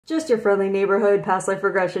Just your friendly neighborhood past life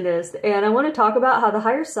regressionist, and I want to talk about how the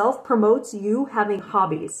higher self promotes you having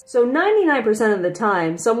hobbies. So 99% of the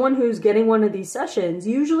time, someone who's getting one of these sessions,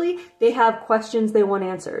 usually they have questions they want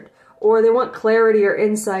answered, or they want clarity or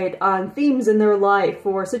insight on themes in their life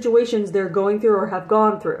or situations they're going through or have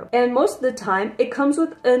gone through. And most of the time, it comes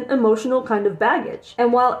with an emotional kind of baggage.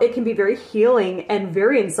 And while it can be very healing and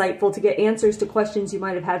very insightful to get answers to questions you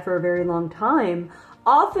might have had for a very long time,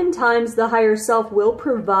 oftentimes the higher self will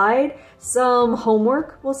provide some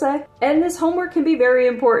homework, we'll say. And this homework can be very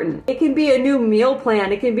important. It can be a new meal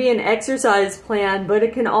plan, it can be an exercise plan, but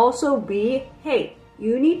it can also be, hey,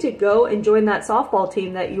 you need to go and join that softball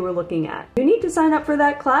team that you were looking at. You need to sign up for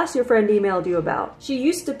that class your friend emailed you about. She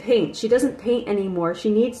used to paint. She doesn't paint anymore. She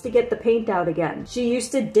needs to get the paint out again. She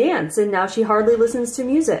used to dance and now she hardly listens to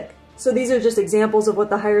music. So these are just examples of what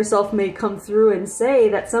the higher self may come through and say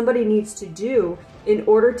that somebody needs to do in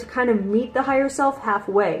order to kind of meet the higher self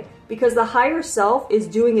halfway. Because the higher self is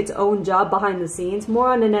doing its own job behind the scenes, more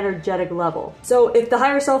on an energetic level. So if the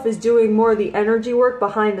higher self is doing more of the energy work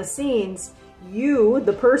behind the scenes, you,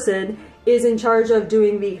 the person, is in charge of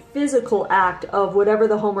doing the physical act of whatever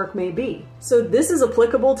the homework may be. So this is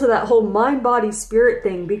applicable to that whole mind, body, spirit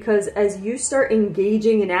thing, because as you start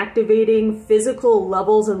engaging and activating physical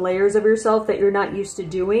levels and layers of yourself that you're not used to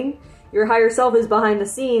doing, your higher self is behind the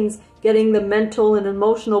scenes getting the mental and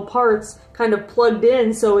emotional parts kind of plugged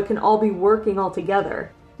in so it can all be working all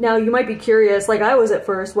together. Now, you might be curious, like I was at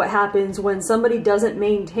first, what happens when somebody doesn't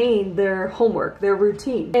maintain their homework, their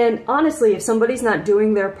routine. And honestly, if somebody's not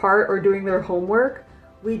doing their part or doing their homework,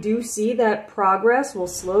 we do see that progress will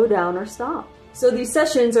slow down or stop. So these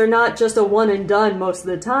sessions are not just a one and done most of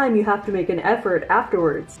the time. You have to make an effort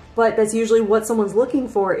afterwards. But that's usually what someone's looking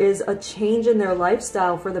for, is a change in their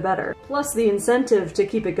lifestyle for the better, plus the incentive to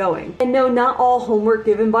keep it going. And no, not all homework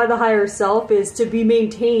given by the higher self is to be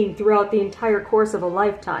maintained throughout the entire course of a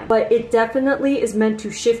lifetime. But it definitely is meant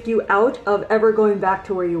to shift you out of ever going back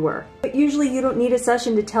to where you were. But usually you don't need a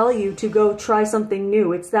session to tell you to go try something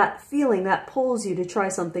new. It's that feeling that pulls you to try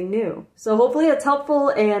something new. So hopefully it's helpful,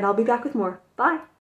 and I'll be back with more. Bye!